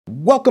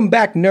Welcome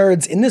back,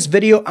 nerds. In this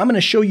video, I'm going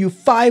to show you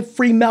 5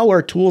 free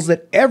malware tools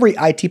that every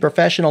IT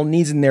professional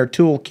needs in their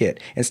toolkit.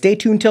 And stay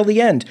tuned till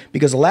the end,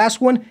 because the last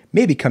one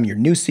may become your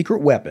new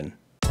secret weapon.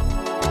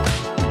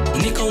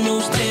 Nico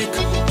knows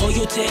tech, all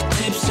your tech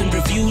tips and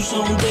reviews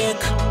on deck.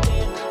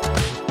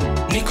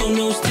 Nico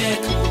knows tech,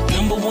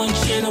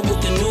 #1 channel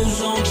with the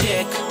news on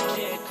check.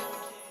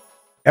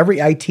 Every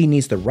IT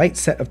needs the right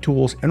set of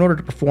tools in order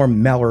to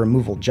perform malware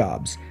removal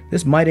jobs.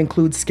 This might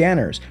include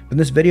scanners, but in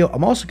this video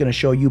I'm also going to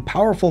show you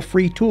powerful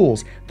free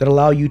tools that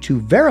allow you to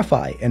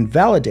verify and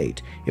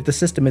validate if the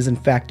system is in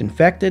fact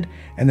infected,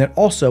 and then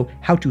also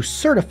how to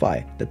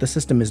certify that the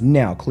system is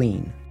now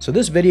clean. So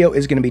this video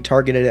is going to be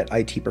targeted at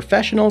IT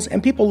professionals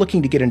and people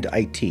looking to get into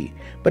IT.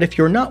 But if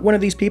you're not one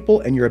of these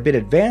people and you're a bit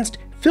advanced,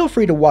 feel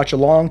free to watch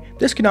along.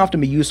 This can often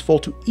be useful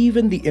to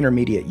even the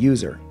intermediate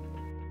user.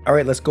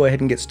 Alright, let's go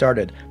ahead and get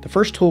started. The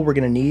first tool we're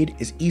going to need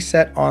is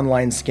ESET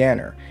Online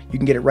Scanner. You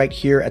can get it right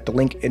here at the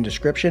link in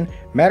description.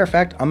 Matter of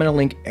fact, I'm going to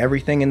link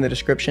everything in the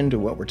description to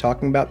what we're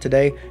talking about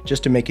today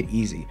just to make it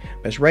easy.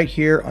 But it's right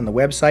here on the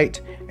website,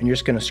 and you're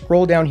just going to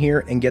scroll down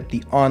here and get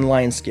the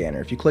online scanner.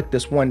 If you click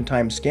this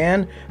one-time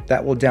scan,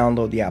 that will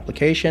download the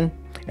application,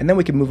 and then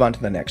we can move on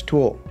to the next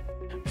tool.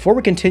 Before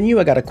we continue,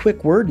 I got a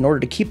quick word in order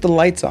to keep the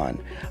lights on.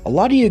 A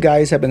lot of you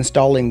guys have been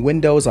installing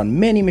Windows on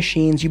many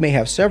machines. You may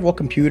have several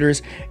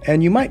computers,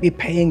 and you might be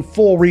paying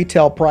full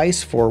retail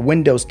price for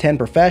Windows 10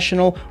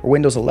 Professional or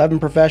Windows 11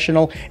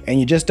 Professional, and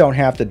you just don't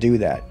have to do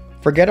that.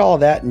 Forget all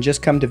that and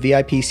just come to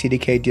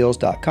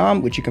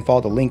VIPCDKdeals.com, which you can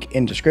follow the link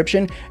in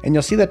description, and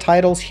you'll see the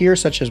titles here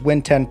such as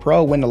Win 10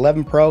 Pro, Win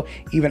 11 Pro,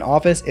 even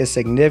Office is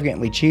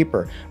significantly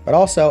cheaper. But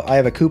also, I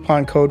have a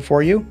coupon code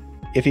for you.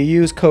 If you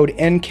use code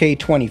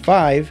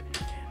NK25,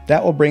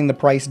 that will bring the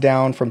price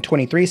down from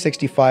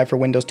 $23.65 for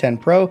Windows 10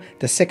 Pro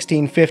to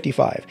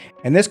 $16.55.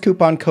 And this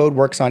coupon code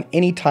works on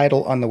any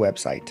title on the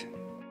website.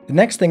 The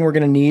next thing we're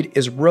going to need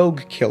is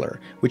Rogue Killer,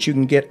 which you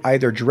can get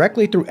either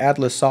directly through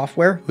Atlas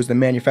Software, who's the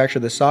manufacturer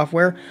of the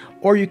software,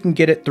 or you can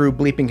get it through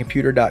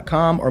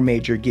bleepingcomputer.com or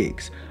Major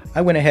Geeks.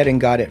 I went ahead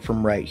and got it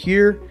from right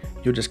here.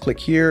 You'll just click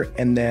here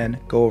and then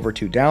go over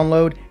to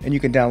download, and you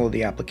can download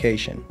the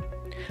application.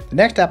 The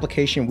next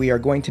application we are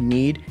going to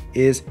need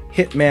is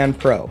Hitman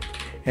Pro.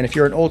 And if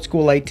you're an old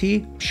school IT,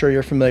 I'm sure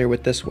you're familiar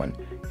with this one.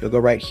 You'll go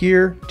right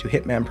here to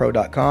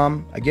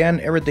hitmanpro.com. Again,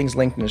 everything's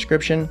linked in the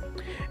description.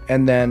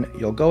 And then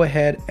you'll go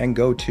ahead and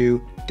go to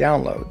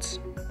downloads.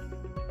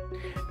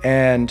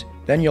 And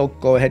then you'll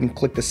go ahead and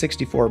click the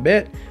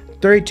 64-bit.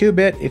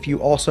 32-bit if you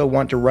also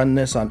want to run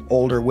this on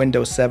older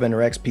Windows 7 or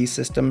XP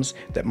systems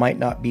that might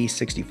not be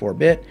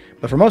 64-bit.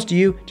 But for most of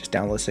you, just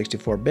download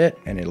 64-bit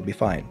and it'll be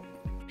fine.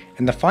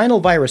 And the final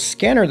virus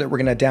scanner that we're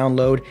going to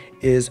download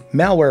is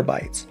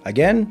Malwarebytes.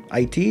 Again,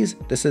 ITs,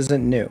 this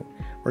isn't new.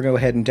 We're going to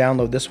go ahead and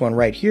download this one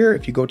right here.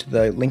 If you go to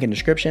the link in the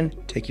description,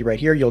 take you right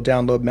here, you'll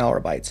download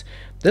Malwarebytes.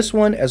 This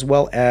one, as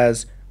well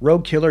as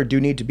Rogue Killer, do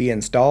need to be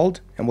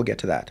installed, and we'll get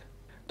to that.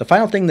 The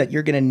final thing that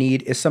you're going to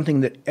need is something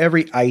that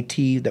every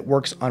IT that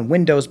works on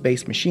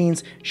Windows-based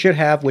machines should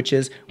have, which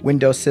is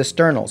Windows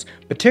Cisternals,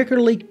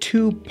 particularly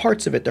 2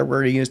 parts of it that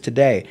we're going to use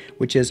today,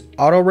 which is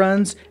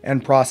Autoruns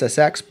and Process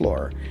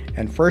Explorer.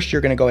 And first, you're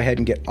going to go ahead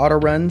and get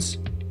Autoruns,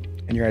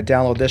 and you're going to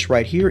download this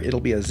right here. It'll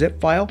be a zip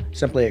file.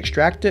 Simply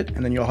extract it,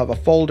 and then you'll have a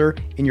folder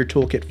in your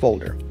toolkit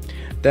folder.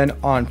 Then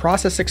on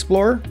Process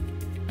Explorer,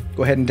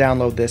 go ahead and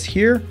download this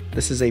here.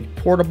 This is a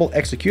portable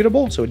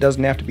executable, so it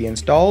doesn't have to be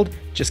installed.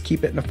 Just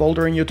keep it in a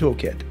folder in your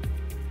toolkit.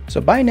 So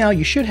by now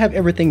you should have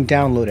everything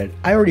downloaded.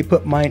 I already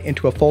put mine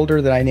into a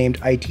folder that I named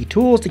IT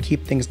Tools to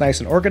keep things nice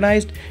and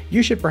organized.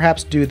 You should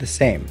perhaps do the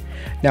same.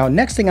 Now,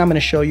 next thing I'm going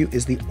to show you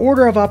is the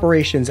order of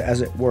operations,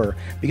 as it were,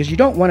 because you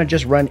don't want to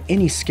just run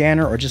any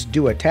scanner or just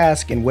do a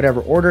task in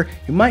whatever order.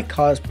 You might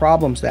cause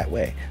problems that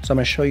way. So I'm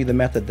going to show you the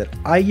method that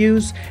I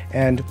use,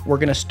 and we're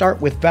going to start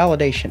with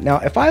validation. Now,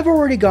 if I've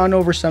already gone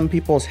over some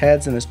people's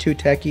heads and it's too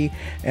techy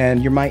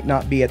and you might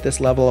not be at this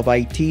level of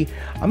IT,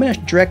 I'm going to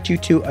direct you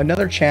to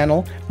another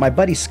channel. My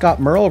buddy Scott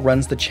Merle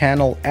runs the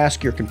channel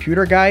Ask Your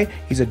Computer Guy.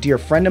 He's a dear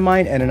friend of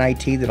mine and an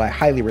IT that I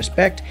highly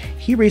respect.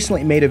 He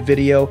recently made a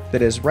video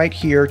that is right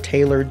here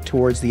tailored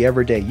towards the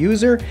everyday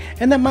user,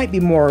 and that might be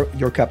more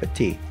your cup of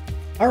tea.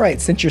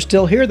 Alright, since you're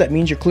still here, that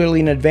means you're clearly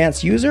an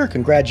advanced user.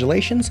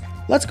 Congratulations.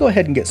 Let's go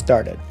ahead and get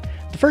started.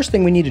 The first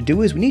thing we need to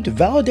do is we need to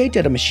validate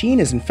that a machine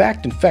is in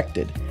fact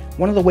infected.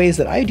 One of the ways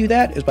that I do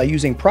that is by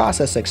using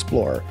Process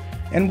Explorer,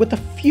 and with a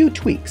few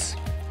tweaks.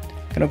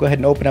 I'm going to go ahead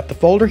and open up the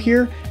folder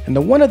here, and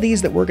the one of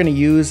these that we're going to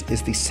use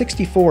is the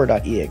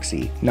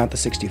 64.exe, not the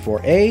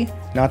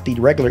 64A, not the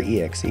regular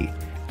exe.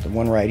 The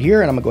one right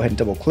here, and I'm going to go ahead and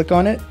double click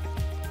on it.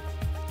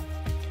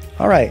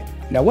 Alright,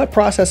 now what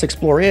Process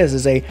Explorer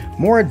is a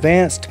more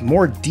advanced,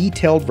 more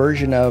detailed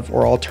version of,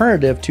 or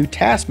alternative to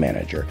Task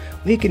Manager.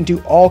 We can do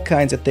all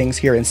kinds of things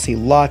here and see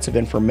lots of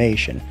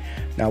information.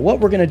 Now what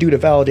we're going to do to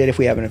validate if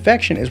we have an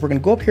infection is we're going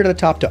to go up here to the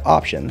top to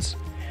Options,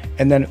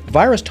 and then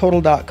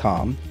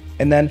virustotal.com,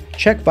 and then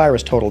check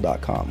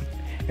virustotal.com.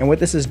 And what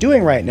this is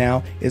doing right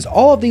now is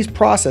all of these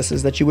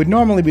processes that you would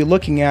normally be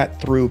looking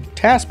at through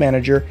Task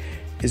Manager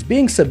is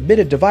being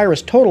submitted to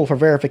VirusTotal for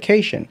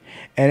verification,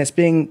 and it's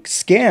being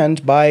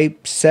scanned by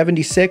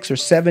 76 or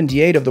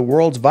 78 of the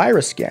world's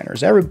virus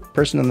scanners, every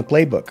person in the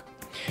playbook.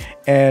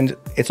 And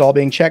it's all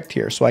being checked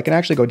here. So I can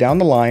actually go down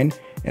the line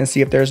and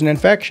see if there's an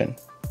infection,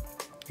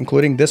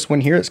 including this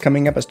one here. It's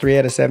coming up as 3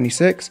 out of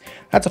 76.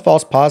 That's a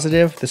false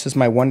positive. This is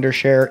my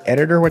Wondershare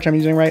editor, which I'm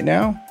using right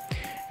now.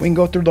 We can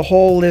go through the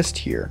whole list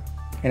here,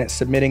 and it's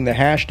submitting the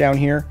hash down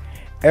here.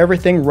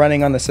 Everything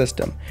running on the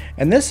system.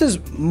 And this is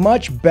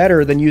much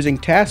better than using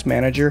Task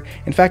Manager.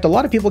 In fact, a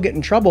lot of people get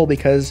in trouble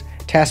because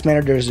Task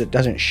Manager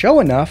doesn't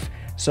show enough.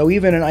 So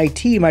even an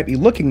IT might be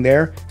looking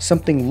there,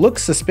 something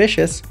looks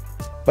suspicious,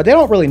 but they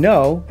don't really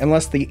know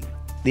unless the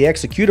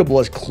executable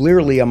is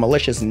clearly a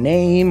malicious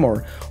name,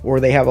 or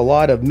they have a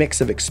lot of mix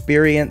of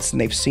experience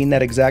and they've seen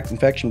that exact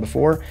infection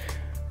before.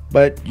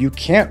 But you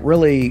can't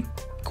really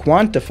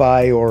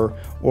quantify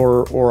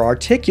or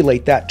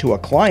articulate that to a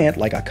client,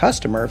 like a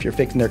customer, if you're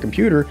fixing their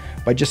computer,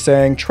 by just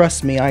saying,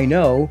 trust me, I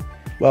know.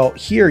 Well,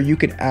 here you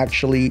can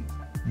actually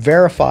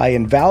verify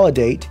and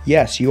validate,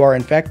 yes, you are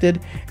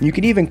infected. And you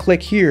can even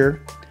click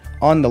here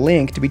on the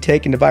link to be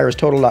taken to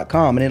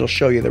virustotal.com and it'll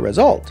show you the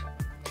result.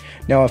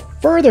 Now, a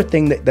further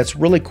thing that's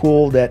really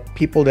cool that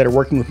people that are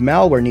working with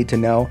malware need to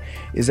know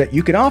is that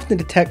you can often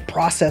detect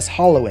process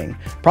hollowing.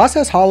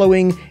 Process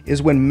hollowing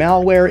is when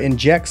malware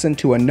injects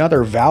into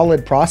another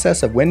valid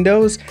process of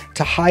Windows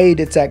to hide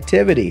its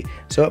activity.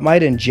 So it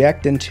might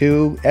inject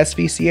into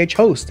SVCH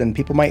host and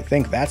people might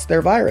think that's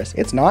their virus.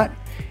 It's not.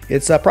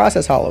 It's a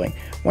process hollowing.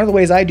 One of the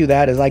ways I do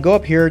that is I go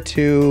up here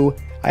to,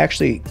 I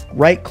actually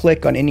right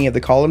click on any of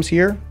the columns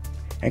here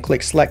and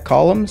click select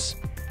columns.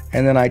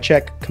 And then I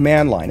check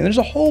command line. And there's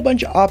a whole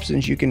bunch of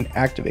options you can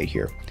activate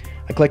here.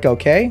 I click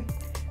OK.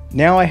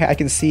 Now I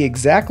can see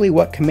exactly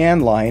what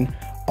command line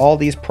all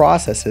these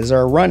processes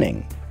are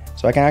running.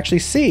 So I can actually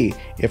see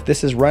if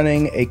this is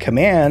running a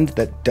command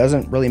that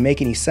doesn't really make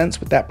any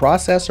sense with that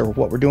process or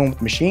what we're doing with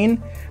the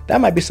machine.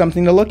 That might be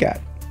something to look at.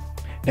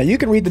 Now you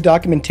can read the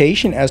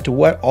documentation as to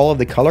what all of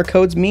the color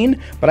codes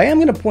mean, but I am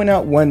going to point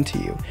out one to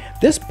you.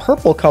 This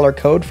purple color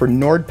code for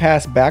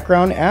NordPass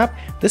background app,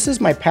 this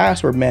is my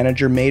password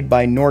manager made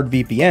by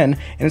NordVPN,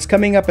 and it's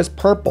coming up as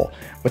purple.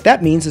 What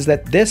that means is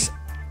that this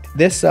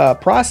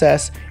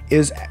process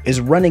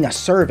is running a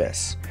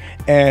service,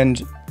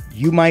 and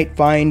you might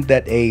find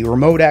that a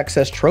remote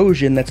access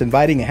Trojan that's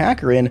inviting a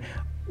hacker in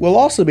will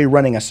also be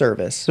running a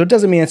service. So it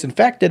doesn't mean it's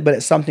infected, but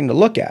it's something to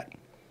look at.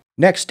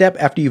 Next step,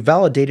 after you've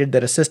validated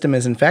that a system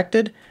is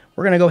infected,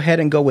 we're going to go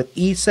ahead and go with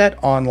ESET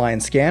Online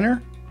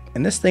Scanner.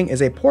 And this thing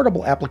is a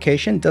portable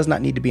application, does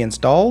not need to be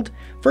installed.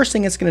 First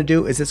thing it's going to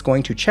do is it's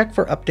going to check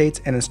for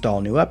updates and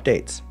install new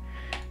updates.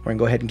 We're going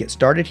to go ahead and get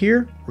started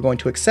here. We're going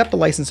to accept the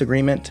license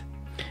agreement.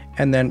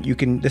 And then you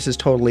can, this is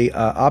totally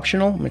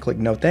optional. I'm going to click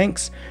no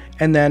thanks.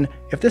 And then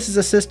if this is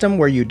a system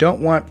where you don't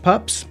want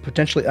PUPs,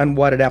 potentially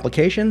unwanted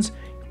applications,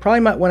 you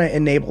probably might want to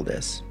enable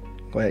this.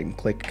 Go ahead and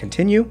click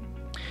continue.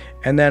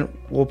 And then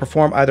we'll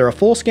perform either a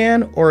full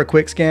scan or a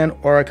quick scan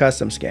or a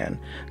custom scan.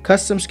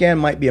 Custom scan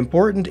might be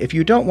important if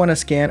you don't want to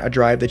scan a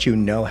drive that you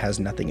know has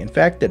nothing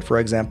infected. For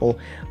example,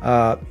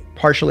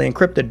 partially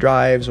encrypted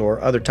drives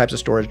or other types of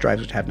storage drives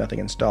which have nothing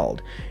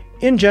installed.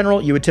 In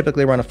general, you would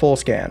typically run a full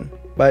scan,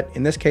 but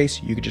in this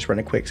case, you could just run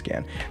a quick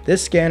scan.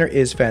 This scanner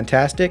is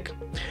fantastic.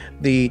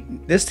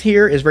 This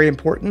here is very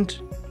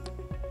important.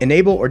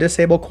 Enable or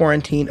disable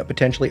quarantine of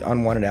potentially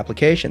unwanted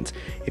applications.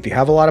 If you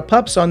have a lot of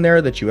PUPs on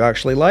there that you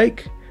actually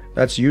like,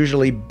 that's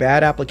usually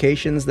bad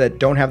applications that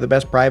don't have the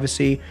best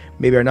privacy,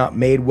 maybe are not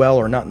made well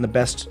or not in the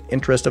best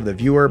interest of the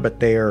viewer, but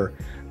they're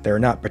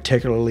not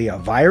particularly a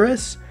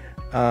virus,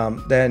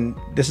 then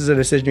this is a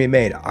decision to be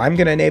made. I'm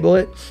going to enable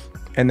it,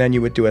 and then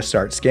you would do a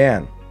start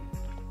scan.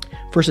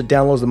 First it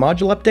downloads the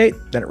module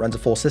update, then it runs a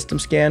full system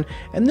scan,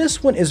 and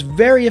this one is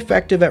very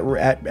effective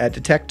at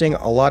detecting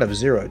a lot of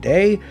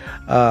zero-day,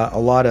 a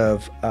lot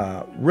of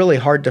really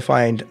hard to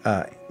find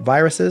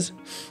viruses.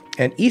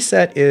 And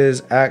ESET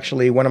is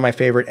actually one of my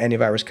favorite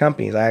antivirus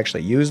companies. I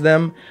actually use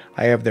them.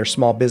 I have their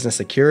small business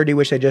security,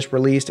 which they just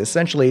released.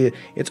 Essentially,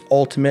 it's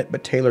ultimate,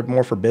 but tailored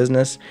more for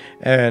business.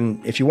 And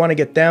if you want to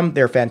get them,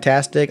 they're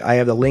fantastic. I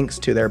have the links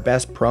to their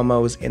best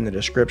promos in the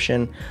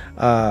description.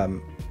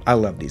 I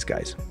love these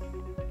guys.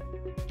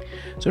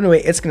 So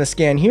anyway, it's going to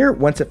scan here.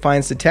 Once it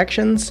finds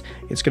detections,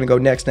 it's going to go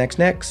next, next,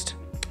 next.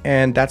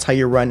 And that's how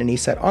you run an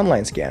ESET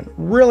online scan.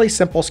 Really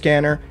simple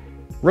scanner.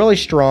 Really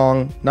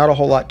strong, not a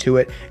whole lot to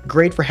it.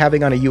 Great for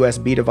having on a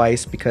USB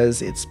device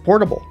because it's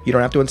portable. You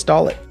don't have to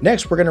install it.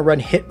 Next, we're going to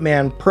run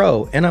Hitman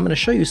Pro, and I'm going to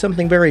show you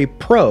something very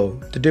pro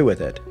to do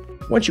with it.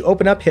 Once you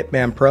open up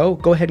Hitman Pro,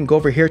 go ahead and go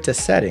over here to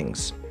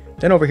Settings,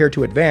 then over here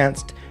to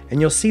Advanced, and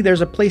you'll see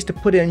there's a place to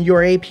put in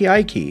your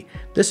API key.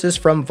 This is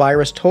from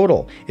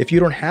VirusTotal. If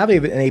you don't have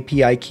an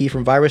API key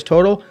from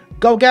VirusTotal,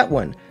 go get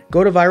one.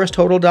 Go to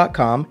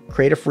virustotal.com,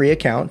 create a free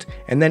account,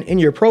 and then in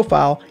your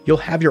profile, you'll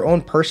have your own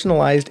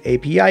personalized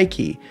API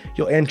key.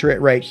 You'll enter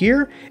it right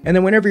here, and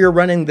then whenever you're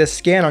running this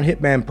scan on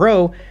Hitman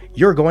Pro,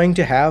 you're going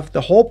to have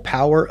the whole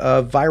power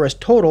of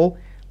VirusTotal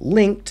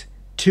linked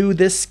to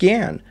this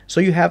scan. So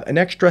you have an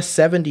extra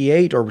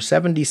 78 or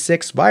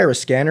 76 virus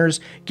scanners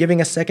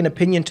giving a second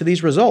opinion to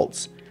these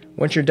results.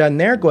 Once you're done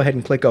there, go ahead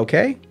and click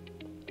OK.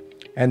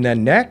 And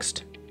then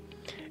next.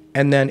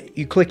 And then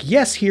you click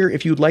yes here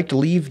if you'd like to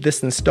leave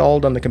this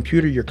installed on the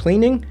computer you're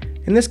cleaning.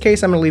 In this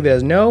case, I'm going to leave it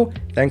as no,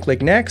 then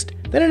click next.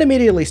 Then it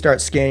immediately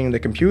starts scanning the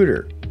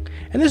computer.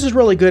 And this is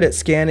really good at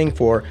scanning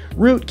for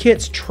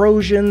rootkits,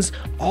 Trojans,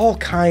 all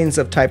kinds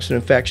of types of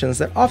infections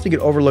that often get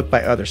overlooked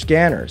by other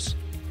scanners.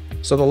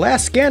 So the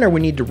last scanner we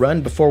need to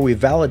run before we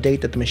validate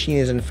that the machine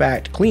is in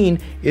fact clean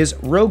is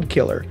Rogue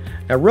Killer.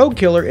 Now Rogue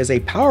Killer is a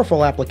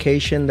powerful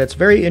application that's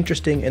very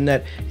interesting in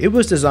that it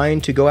was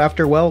designed to go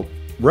after, well,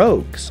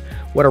 rogues.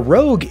 What a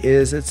rogue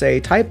is, it's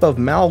a type of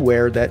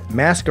malware that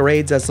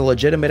masquerades as a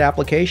legitimate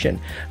application.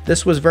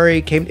 This was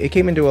it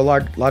came into a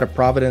lot of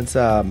prominence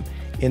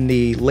in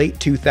the late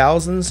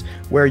 2000s,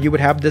 where you would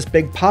have this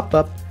big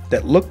pop-up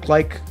that looked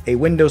like a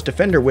Windows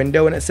Defender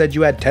window and it said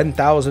you had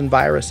 10,000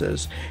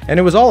 viruses. And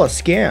it was all a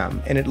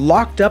scam, and it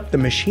locked up the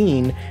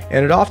machine,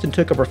 and it often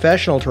took a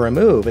professional to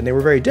remove, and they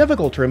were very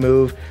difficult to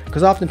remove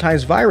because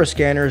oftentimes virus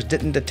scanners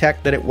didn't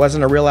detect that it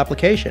wasn't a real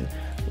application.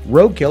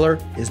 Rogue Killer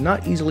is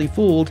not easily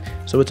fooled,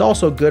 so it's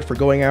also good for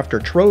going after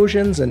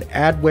Trojans and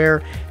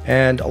adware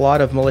and a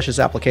lot of malicious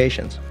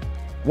applications.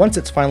 Once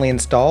it's finally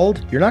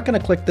installed, you're not going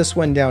to click this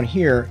one down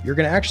here. You're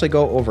going to actually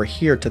go over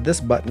here to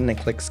this button and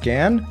click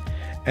Scan.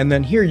 And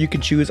then here you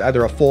can choose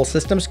either a full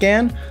system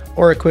scan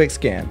or a quick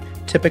scan.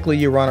 Typically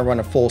you want to run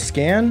a full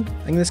scan.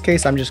 In this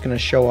case, I'm just going to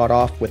show it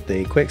off with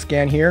the quick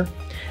scan here.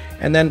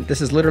 And then this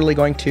is literally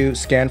going to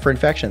scan for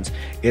infections.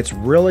 It's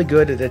really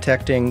good at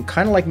detecting,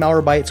 kind of like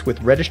Malwarebytes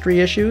with registry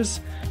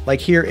issues.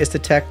 Like here it's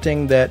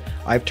detecting that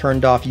I've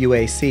turned off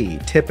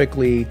UAC.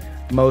 Typically,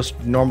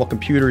 most normal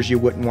computers, you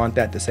wouldn't want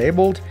that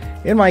disabled.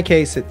 In my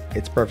case,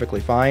 it's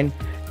perfectly fine.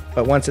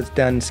 But once it's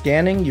done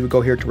scanning, you would go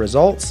here to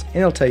results and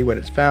it'll tell you what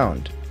it's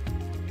found.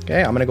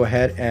 Okay, I'm gonna go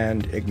ahead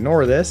and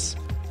ignore this.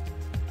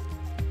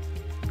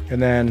 And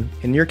then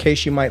in your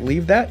case, you might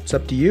leave that, it's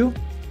up to you,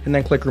 and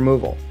then click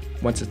removal.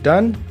 Once it's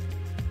done,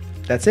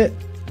 that's it.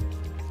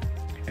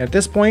 And at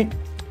this point,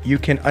 you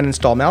can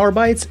uninstall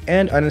Malwarebytes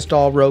and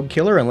uninstall Rogue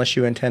Killer unless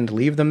you intend to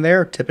leave them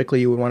there.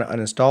 Typically, you would want to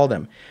uninstall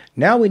them.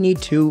 Now we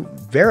need to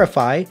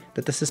verify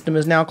that the system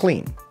is now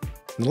clean.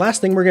 And the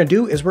last thing we're going to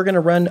do is we're going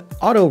to run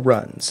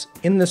Autoruns.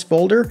 In this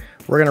folder,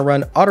 we're going to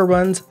run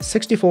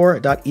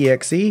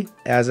Autoruns64.exe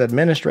as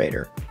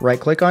administrator. Right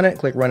click on it,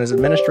 click Run as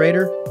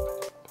Administrator,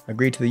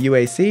 agree to the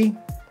UAC.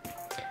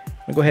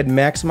 I'll go ahead and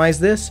maximize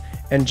this.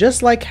 And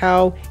just like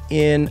how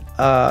in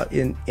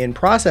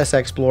Process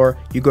Explorer,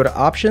 you go to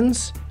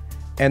Options,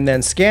 and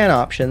then Scan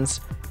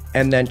Options,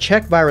 and then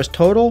check Virus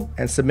Total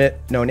and submit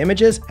known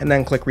images, and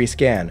then click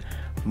Rescan.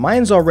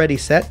 Mine's already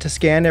set to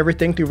scan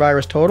everything through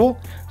Virus Total,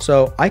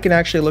 so I can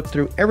actually look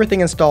through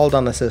everything installed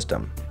on the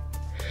system.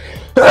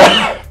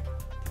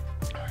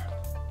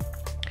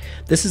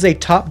 This is a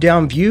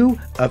top-down view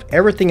of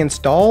everything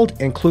installed,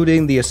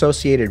 including the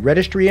associated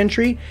registry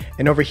entry.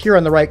 And over here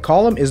on the right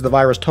column is the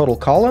Virus Total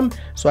column,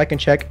 so I can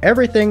check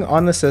everything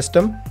on the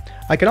system.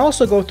 I can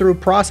also go through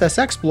Process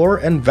Explorer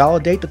and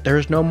validate that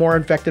there's no more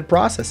infected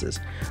processes.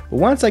 But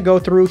once I go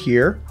through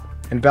here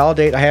and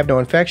validate I have no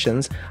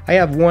infections, I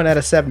have 1 out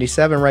of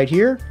 77 right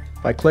here.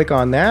 If I click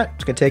on that,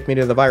 it's going to take me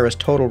to the Virus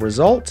Total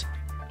result.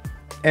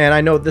 And I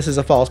know this is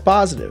a false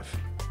positive.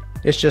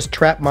 It's just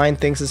TrapMine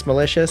thinks it's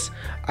malicious.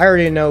 I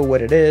already know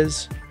what it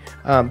is.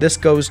 This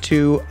goes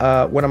to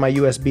one of my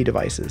USB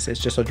devices. It's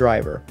just a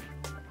driver.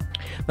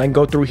 I can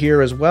go through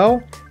here as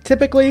well.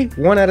 Typically,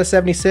 1 out of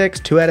 76,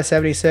 2 out of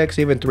 76,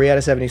 even 3 out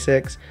of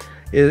 76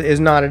 is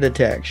not a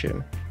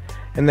detection.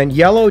 And then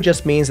yellow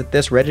just means that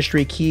this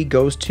registry key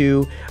goes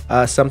to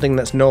something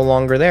that's no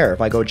longer there.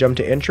 If I go jump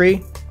to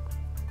entry,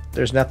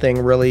 there's nothing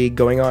really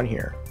going on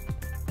here.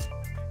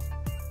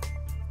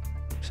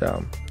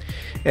 So,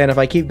 and if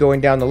I keep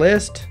going down the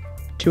list,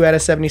 2 out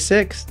of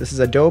 76, this is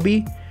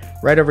Adobe.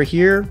 Right over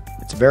here,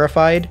 it's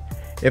verified.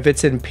 If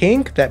it's in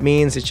pink, that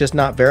means it's just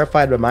not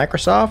verified by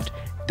Microsoft.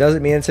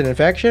 Doesn't mean it's an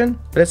infection,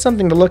 but it's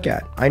something to look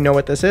at. I know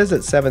what this is,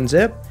 it's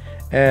 7-zip,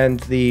 and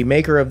the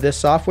maker of this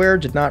software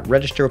did not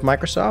register with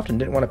Microsoft and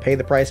didn't want to pay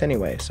the price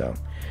anyway, so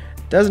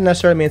doesn't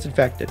necessarily mean it's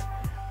infected.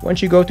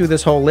 Once you go through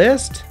this whole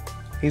list,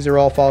 these are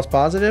all false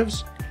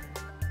positives.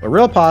 A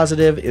real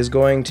positive is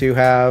going to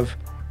have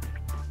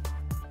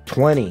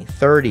 20,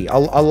 30, a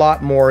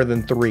lot more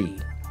than 3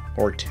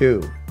 or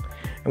 2.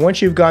 And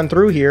once you've gone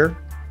through here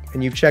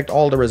and you've checked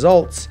all the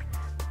results,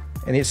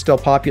 and it's still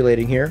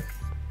populating here,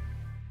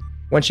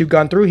 once you've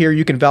gone through here,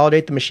 you can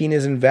validate the machine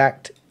is in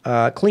fact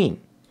clean.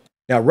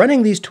 Now,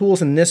 running these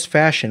tools in this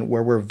fashion,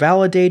 where we're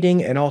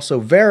validating and also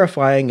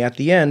verifying at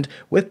the end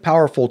with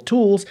powerful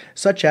tools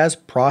such as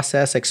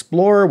Process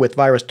Explorer with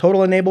Virus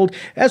Total enabled,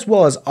 as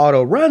well as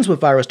Autoruns with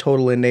Virus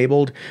Total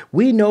enabled,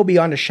 we know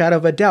beyond a shadow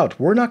of a doubt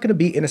we're not going to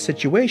be in a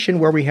situation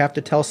where we have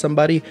to tell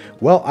somebody,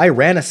 well, I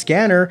ran a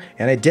scanner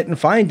and I didn't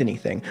find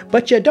anything.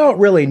 But you don't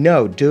really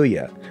know, do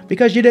you?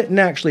 Because you didn't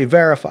actually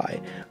verify.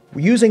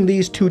 Using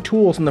these two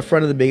tools in the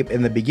front of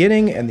in the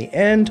beginning and the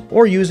end,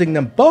 or using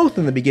them both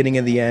in the beginning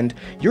and the end,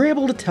 you're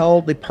able to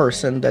tell the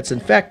person that's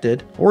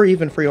infected, or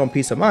even for your own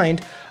peace of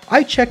mind,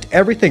 I checked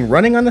everything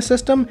running on the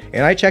system,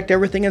 and I checked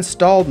everything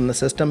installed in the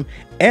system,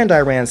 and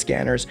I ran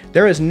scanners.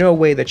 There is no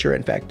way that you're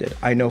infected.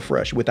 I know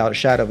without a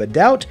shadow of a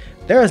doubt,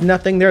 there is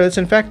nothing there that's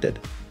infected,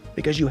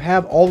 because you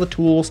have all the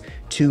tools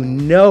to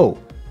know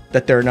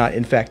that they're not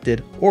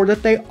infected or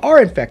that they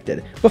are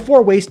infected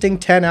before wasting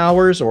 10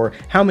 hours or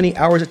how many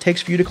hours it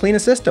takes for you to clean a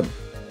system.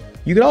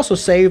 You could also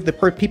save the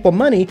people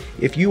money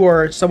if you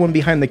are someone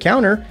behind the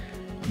counter.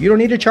 You don't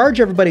need to charge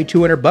everybody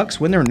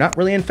 $200 when they're not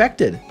really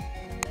infected.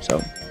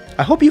 So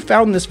I hope you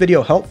found this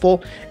video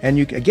helpful, and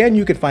you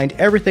can find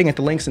everything at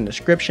the links in the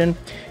description.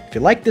 If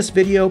you like this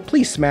video,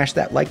 please smash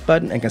that like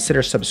button and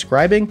consider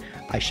subscribing.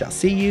 I shall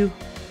see you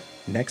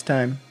next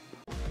time.